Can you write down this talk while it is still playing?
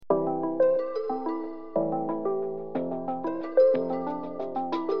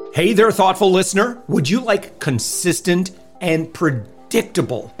Hey there, thoughtful listener. Would you like consistent and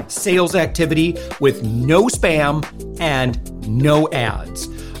predictable sales activity with no spam and no ads?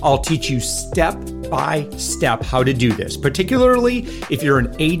 I'll teach you step by step how to do this, particularly if you're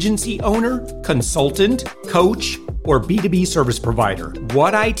an agency owner, consultant, coach, or B2B service provider.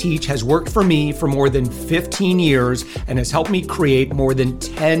 What I teach has worked for me for more than 15 years and has helped me create more than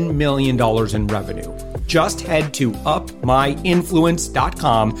 $10 million in revenue. Just head to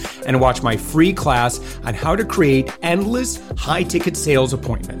upmyinfluence.com and watch my free class on how to create endless high-ticket sales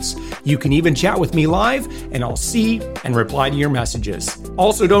appointments. You can even chat with me live, and I'll see and reply to your messages.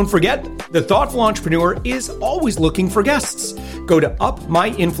 Also, don't forget, the Thoughtful Entrepreneur is always looking for guests. Go to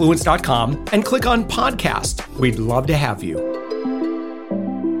upmyinfluence.com and click on podcast. We'd love to have you.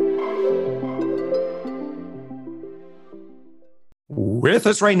 With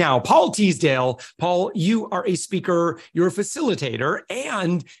us right now, Paul Teasdale. Paul, you are a speaker, you're a facilitator,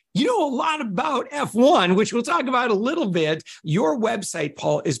 and you know a lot about F1, which we'll talk about a little bit. Your website,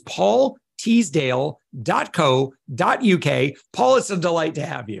 Paul, is paulteasdale.co.uk. Paul, it's a delight to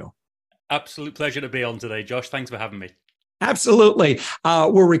have you. Absolute pleasure to be on today, Josh. Thanks for having me. Absolutely.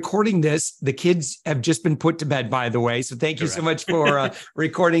 We're recording this. The kids have just been put to bed, by the way. So thank you so much for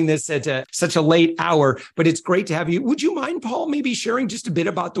recording this at such a late hour. But it's great to have you. Would you mind, Paul, maybe sharing just a bit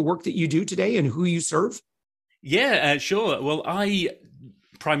about the work that you do today and who you serve? Yeah, sure. Well, I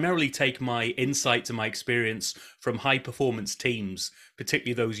primarily take my insights and my experience from high performance teams,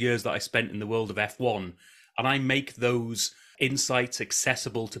 particularly those years that I spent in the world of F1. And I make those insights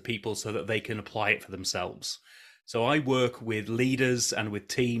accessible to people so that they can apply it for themselves. So I work with leaders and with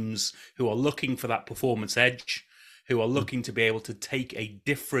teams who are looking for that performance edge, who are looking to be able to take a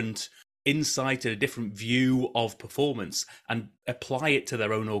different insight and a different view of performance and apply it to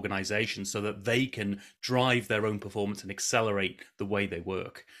their own organization so that they can drive their own performance and accelerate the way they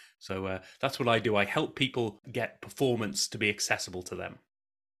work. So that's what I do. I help people get performance to be accessible to them.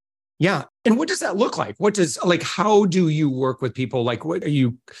 Yeah. And what does that look like? How do you work with people? Like, what are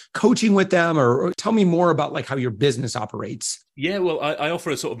you coaching with them, or tell me more about how your business operates? Yeah, well, I offer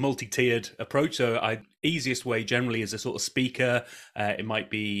a sort of multi-tiered approach. So easiest way generally is a sort of speaker. It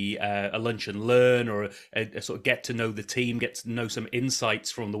might be a lunch and learn, or a sort of get to know the team, get to know some insights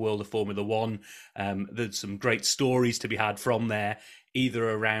from the world of Formula One. There's some great stories to be had from there, either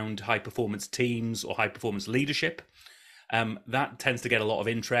around high performance teams or high performance leadership. That tends to get a lot of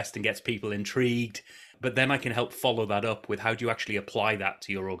interest and gets people intrigued. But then I can help follow that up with how do you actually apply that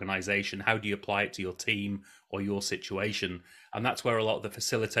to your organization? How do you apply it to your team or your situation? And that's where a lot of the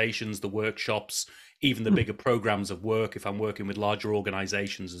facilitations, the workshops, even the bigger programs of work, if I'm working with larger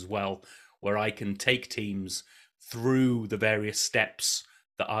organizations as well, where I can take teams through the various steps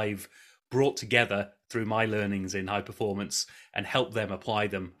that I've brought together through my learnings in high performance and help them apply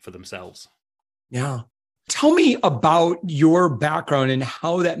them for themselves. Yeah. Tell me about your background and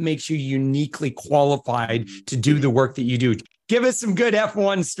how that makes you uniquely qualified to do the work that you do. Give us some good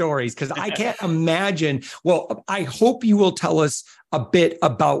F1 stories, because I can't imagine. Well, I hope you will tell us a bit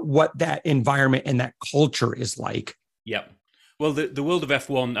about what that environment and that culture is like. Yeah. Well, the world of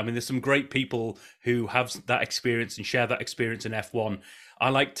F1, I mean, there's some great people who have that experience and share that experience in F1. I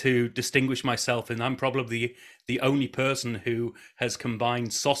like to distinguish myself, and I'm probably the only person who has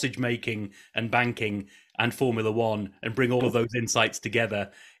combined sausage making and banking and Formula One and bring all of those insights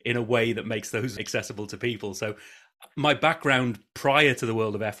together in a way that makes those accessible to people. So my background prior to the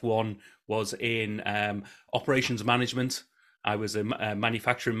world of F1 was in operations management. I was a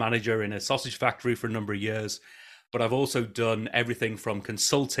manufacturing manager in a sausage factory for a number of years. But I've also done everything from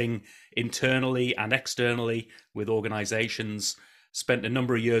consulting internally and externally with organizations. Spent a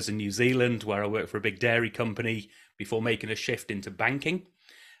number of years in New Zealand where I worked for a big dairy company before making a shift into banking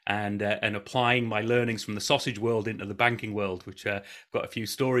and applying my learnings from the sausage world into the banking world, which I've got a few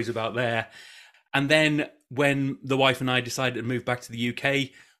stories about there. And then when the wife and I decided to move back to the UK,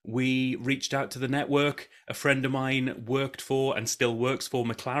 we reached out to the network. A friend of mine worked for and still works for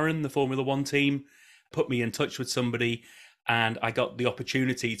McLaren, the Formula One team, put me in touch with somebody, and I got the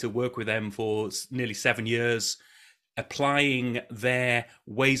opportunity to work with them for nearly 7 years, applying their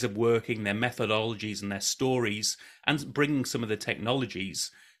ways of working, their methodologies and their stories, and bringing some of the technologies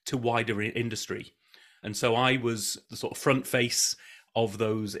to wider industry. And so I was the sort of front face of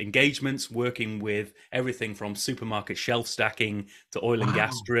those engagements, working with everything from supermarket shelf stacking to oil and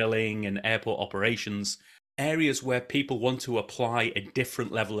gas drilling and airport operations, areas where people want to apply a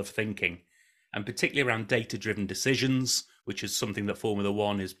different level of thinking, and particularly around data-driven decisions, which is something that Formula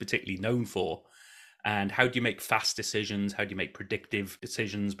One is particularly known for. And how do you make fast decisions? How do you make predictive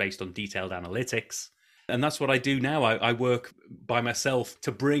decisions based on detailed analytics? And that's what I do now. I work by myself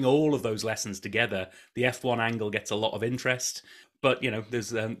to bring all of those lessons together. The F1 angle gets a lot of interest, but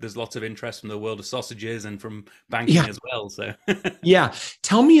there's lots of interest from the world of sausages and from banking as well. So yeah,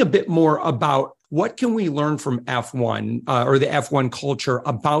 tell me a bit more about what can we learn from F1 or the F1 culture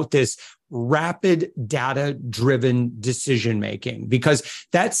about this rapid data-driven decision making, because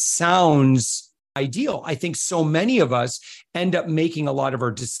that sounds ideal. I think so many of us end up making a lot of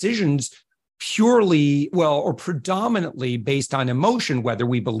our decisions purely, or predominantly based on emotion, whether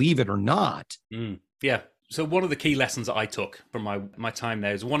we believe it or not. Yeah. So one of the key lessons that I took from my time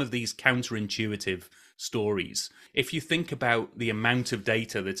there is one of these counterintuitive stories. If you think about the amount of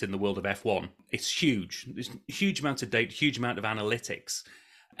data that's in the world of F1, it's huge. There's a huge amount of data, huge amount of analytics.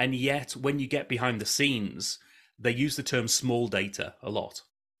 And yet, when you get behind the scenes, they use the term small data a lot.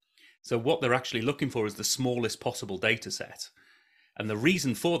 So what they're actually looking for is the smallest possible data set. And the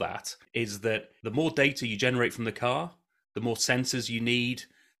reason for that is that the more data you generate from the car, the more sensors you need,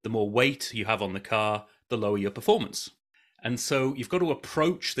 the more weight you have on the car, the lower your performance. And so you've got to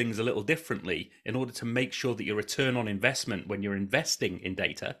approach things a little differently in order to make sure that your return on investment when you're investing in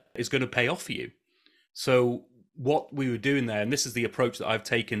data is going to pay off for you. So what we were doing there, and this is the approach that I've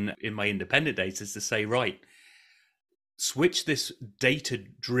taken in my independent days, is to say, right, switch this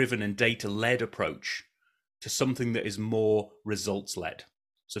data-driven and data-led approach to something that is more results-led.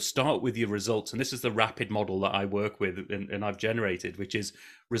 So start with your results. And this is the rapid model that I work with and I've generated, which is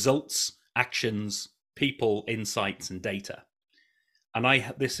results, actions, people, insights, and data. And I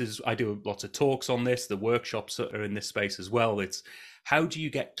do lots of talks on this. The workshops are in this space as well. It's how do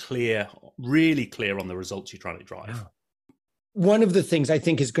you get clear, really clear on the results you're trying to drive? Yeah. One of the things I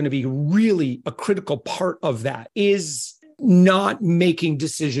think is going to be really a critical part of that is not making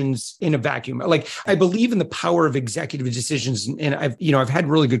decisions in a vacuum. Like, I believe in the power of executive decisions. And I've had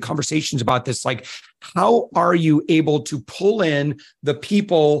really good conversations about this. Like, how are you able to pull in the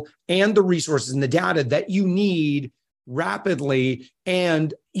people and the resources and the data that you need rapidly,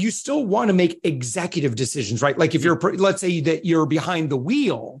 and you still want to make executive decisions, right? Like, if let's say that you're behind the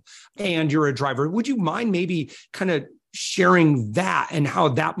wheel and you're a driver, would you mind maybe kind of sharing that and how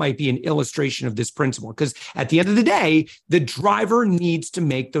that might be an illustration of this principle? Because at the end of the day, the driver needs to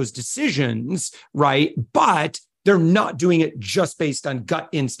make those decisions, right? But they're not doing it just based on gut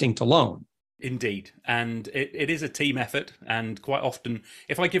instinct alone. Indeed. And it is a team effort. And quite often,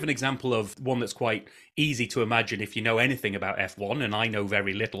 if I give an example of one that's quite easy to imagine if you know anything about F1, and I know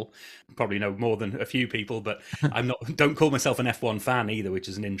very little, probably know more than a few people, but don't call myself an F1 fan either, which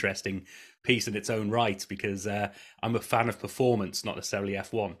is an interesting piece in its own right, because I'm a fan of performance, not necessarily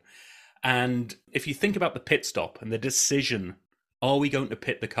F1. And if you think about the pit stop and the decision, are we going to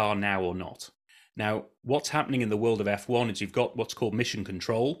pit the car now or not? Now, what's happening in the world of F1 is you've got what's called mission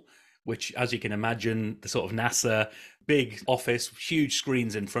control, which, as you can imagine, the sort of NASA, big office, huge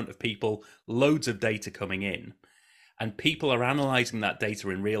screens in front of people, loads of data coming in. And people are analyzing that data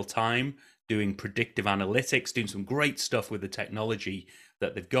in real time, doing predictive analytics, doing some great stuff with the technology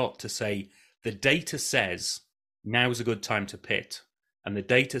that they've got to say, the data says, now's a good time to pit. And the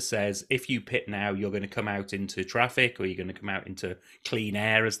data says, if you pit now, you're going to come out into traffic, or you're going to come out into clean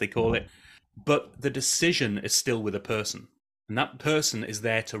air, as they call it. But the decision is still with a person. And that person is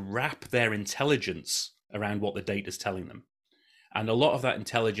there to wrap their intelligence around what the data is telling them. And a lot of that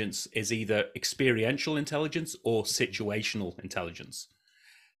intelligence is either experiential intelligence or situational intelligence.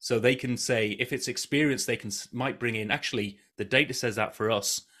 So they can say, if it's experience, they might bring in, actually, the data says that for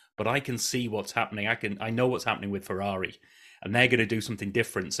us, but I can see what's happening. I know what's happening with Ferrari, and they're going to do something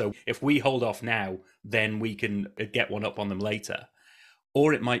different. So if we hold off now, then we can get one up on them later.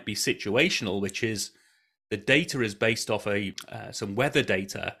 Or it might be situational, which is, the data is based off some weather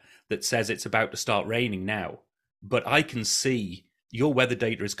data that says it's about to start raining now. But I can see your weather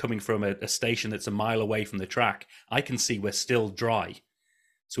data is coming from a station that's a mile away from the track. I can see we're still dry.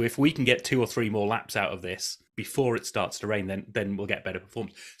 So if we can get 2 or 3 more laps out of this before it starts to rain, then we'll get better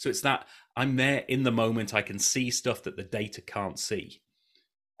performance. So it's that I'm there in the moment. I can see stuff that the data can't see.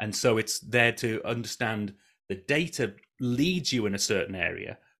 And so it's there to understand the data leads you in a certain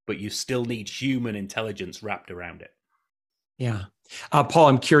area, but you still need human intelligence wrapped around it. Yeah. Paul,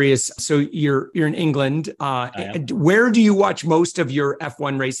 I'm curious. So you're in England. Where do you watch most of your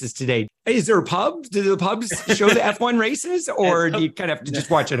F1 races today? Is there pubs? Do the pubs show the F1 races, or do you kind of have to just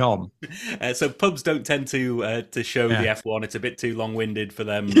watch at home? So pubs don't tend to show the Yeah. F1. It's a bit too long-winded for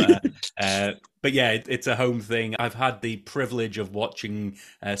them. But yeah, it's a home thing. I've had the privilege of watching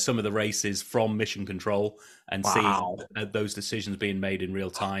some of the races from Mission Control and Wow. seeing those decisions being made in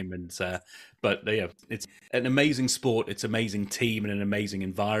real time. And but yeah, it's an amazing sport. It's an amazing team and an amazing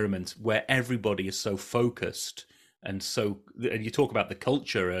environment where everybody is so focused. And you talk about the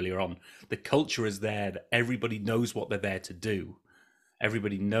culture earlier on. The culture is there that everybody knows what they're there to do.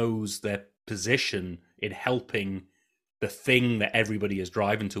 Everybody knows their position in helping the thing that everybody is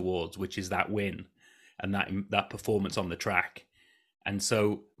driving towards, which is that win and that performance on the track. And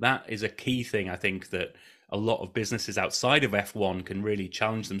so that is a key thing, I think, that a lot of businesses outside of F1 can really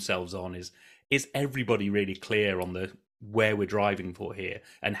challenge themselves on is everybody really clear on the where we're driving for here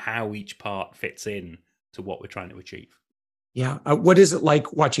and how each part fits in to what we're trying to achieve. Yeah. What is it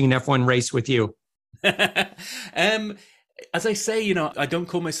like watching an F1 race with you? As I say, I don't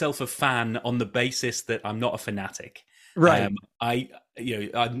call myself a fan on the basis that I'm not a fanatic. Right. I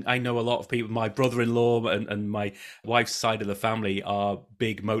know a lot of people. My brother-in-law and my wife's side of the family are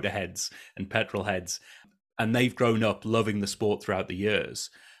big motorheads and petrol heads, and they've grown up loving the sport throughout the years.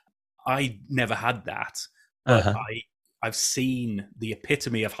 I never had that, but I've seen the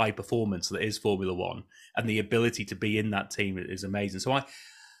epitome of high performance that is Formula One, and the ability to be in that team is amazing. So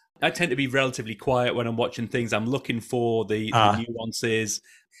I tend to be relatively quiet when I'm watching things. I'm looking for the nuances.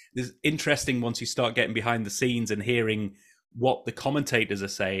 It's interesting once you start getting behind the scenes and hearing what the commentators are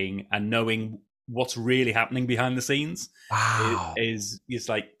saying and knowing what's really happening behind the scenes. Wow. Is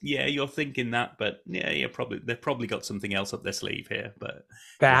like, yeah, you're thinking that, but yeah, they've probably got something else up their sleeve here. But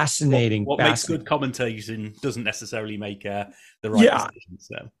Fascinating. What makes good commentation doesn't necessarily make the right decision.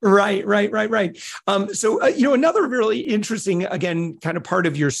 So. Right. So another really interesting, again, kind of part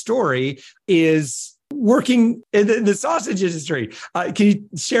of your story is working in the sausage industry. Can you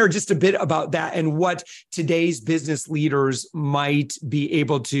share just a bit about that and what today's business leaders might be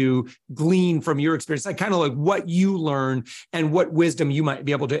able to glean from your experience? Like kind of like what you learned and what wisdom you might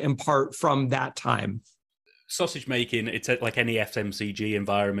be able to impart from that time. Sausage making, it's like any FMCG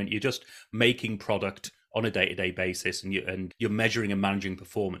environment. You're just making product on a day-to-day basis, and you're measuring and managing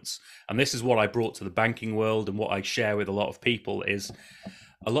performance. And this is what I brought to the banking world, and what I share with a lot of people is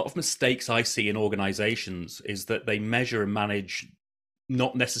a lot of mistakes I see in organizations is that they measure and manage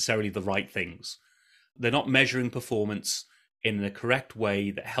not necessarily the right things. They're not measuring performance in the correct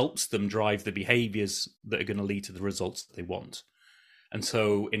way that helps them drive the behaviors that are going to lead to the results that they want. And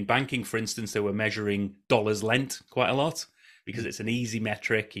so in banking, for instance, they were measuring dollars lent quite a lot because it's an easy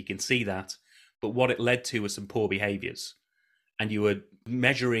metric. You can see that. But what it led to was some poor behaviors. And you were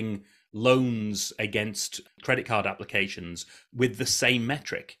measuring loans against credit card applications with the same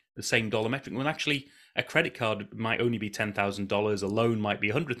metric, the same dollar metric. When actually a credit card might only be $10,000, a loan might be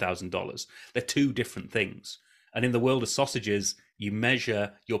 $100,000. They're two different things. And in the world of sausages, you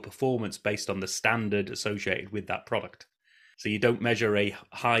measure your performance based on the standard associated with that product. So you don't measure a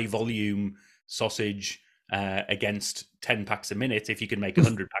high volume sausage against 10 packs a minute if you can make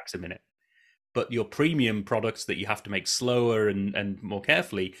 100 packs a minute. But your premium products that you have to make slower and more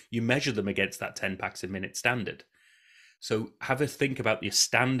carefully, you measure them against that 10 packs a minute standard. So have a think about your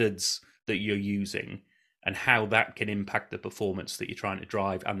standards that you're using and how that can impact the performance that you're trying to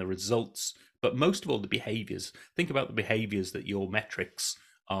drive and the results. But most of all, the behaviors. Think about the behaviors that your metrics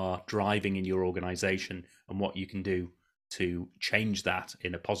are driving in your organization and what you can do to change that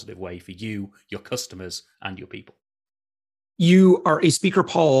in a positive way for you, your customers, and your people. You are a speaker,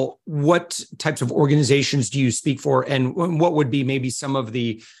 Paul. What types of organizations do you speak for? And what would be maybe some of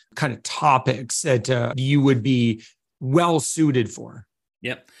the kind of topics that you would be well suited for?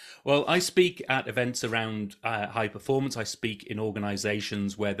 Yep. Well, I speak at events around high performance. I speak in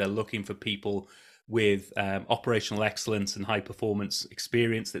organizations where they're looking for people with operational excellence and high performance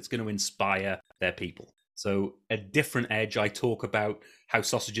experience that's going to inspire their people. So a different edge, I talk about how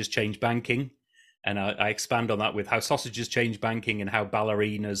sausages change banking. And I expand on that with how sausages change banking and how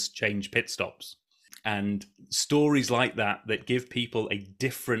ballerinas change pit stops. And stories like that give people a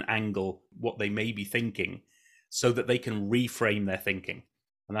different angle, what they may be thinking, so that they can reframe their thinking.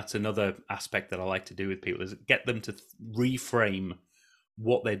 And that's another aspect that I like to do with people, is get them to reframe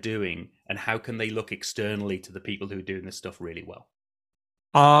what they're doing and how can they look externally to the people who are doing this stuff really well.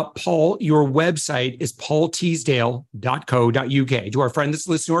 Paul, your website is paulteasdale.co.uk. To our friend that's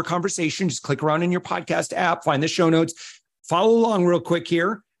listening to our conversation, just click around in your podcast app, find the show notes, follow along real quick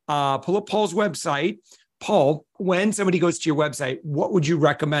here, pull up Paul's website, Paul, when somebody goes to your website, what would you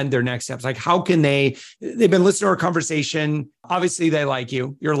recommend their next steps? Like, how can they've been listening to our conversation. Obviously they like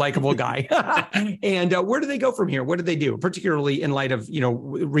you. You're a likable guy. And where do they go from here? What do they do, particularly in light of,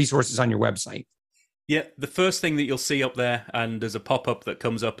 resources on your website? Yeah, the first thing that you'll see up there, and there's a pop-up that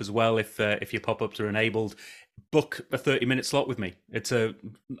comes up as well if your pop-ups are enabled, book a 30-minute slot with me.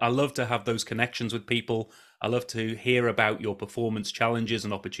 I love to have those connections with people. I love to hear about your performance challenges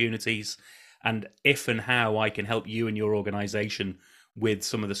and opportunities, and if and how I can help you and your organization with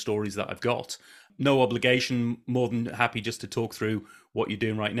some of the stories that I've got. No obligation, more than happy just to talk through what you're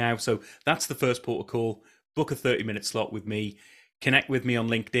doing right now. So that's the first port of call. Book a 30-minute slot with me. Connect with me on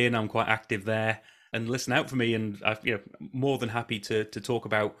LinkedIn. I'm quite active there. And listen out for me. And I'm more than happy to talk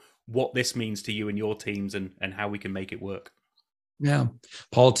about what this means to you and your teams and how we can make it work. Yeah.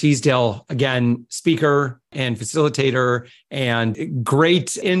 Paul Teasdale, again, speaker and facilitator, and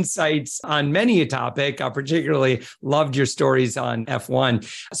great insights on many a topic. I particularly loved your stories on F1.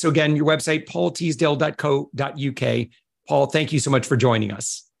 So again, your website, paulteasdale.co.uk. Paul, thank you so much for joining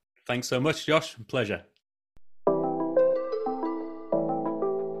us. Thanks so much, Josh. Pleasure.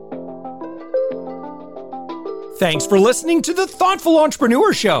 Thanks for listening to the Thoughtful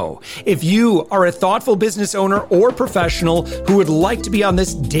Entrepreneur Show. If you are a thoughtful business owner or professional who would like to be on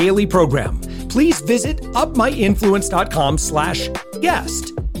this daily program, please visit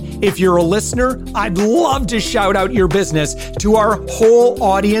upmyinfluence.com/guest. If you're a listener, I'd love to shout out your business to our whole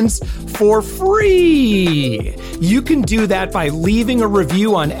audience for free. You can do that by leaving a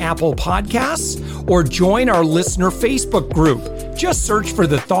review on Apple Podcasts or join our listener Facebook group. Just search for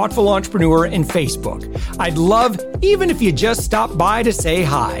The Thoughtful Entrepreneur in Facebook. I'd love, even if you just stop by to say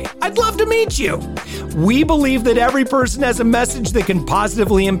hi, I'd love to meet you. We believe that every person has a message that can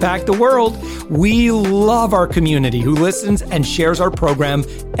positively impact the world. We love our community who listens and shares our program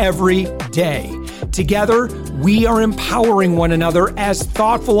every day. Together, we are empowering one another as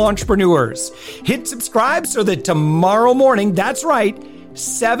thoughtful entrepreneurs. Hit subscribe so that tomorrow morning, that's right,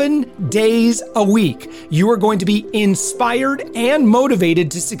 7 days a week, you are going to be inspired and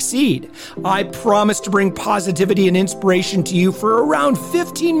motivated to succeed. I promise to bring positivity and inspiration to you for around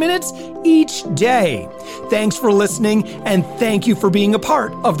 15 minutes each day. Thanks for listening, and thank you for being a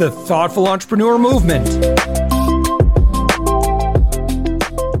part of the Thoughtful Entrepreneur Movement.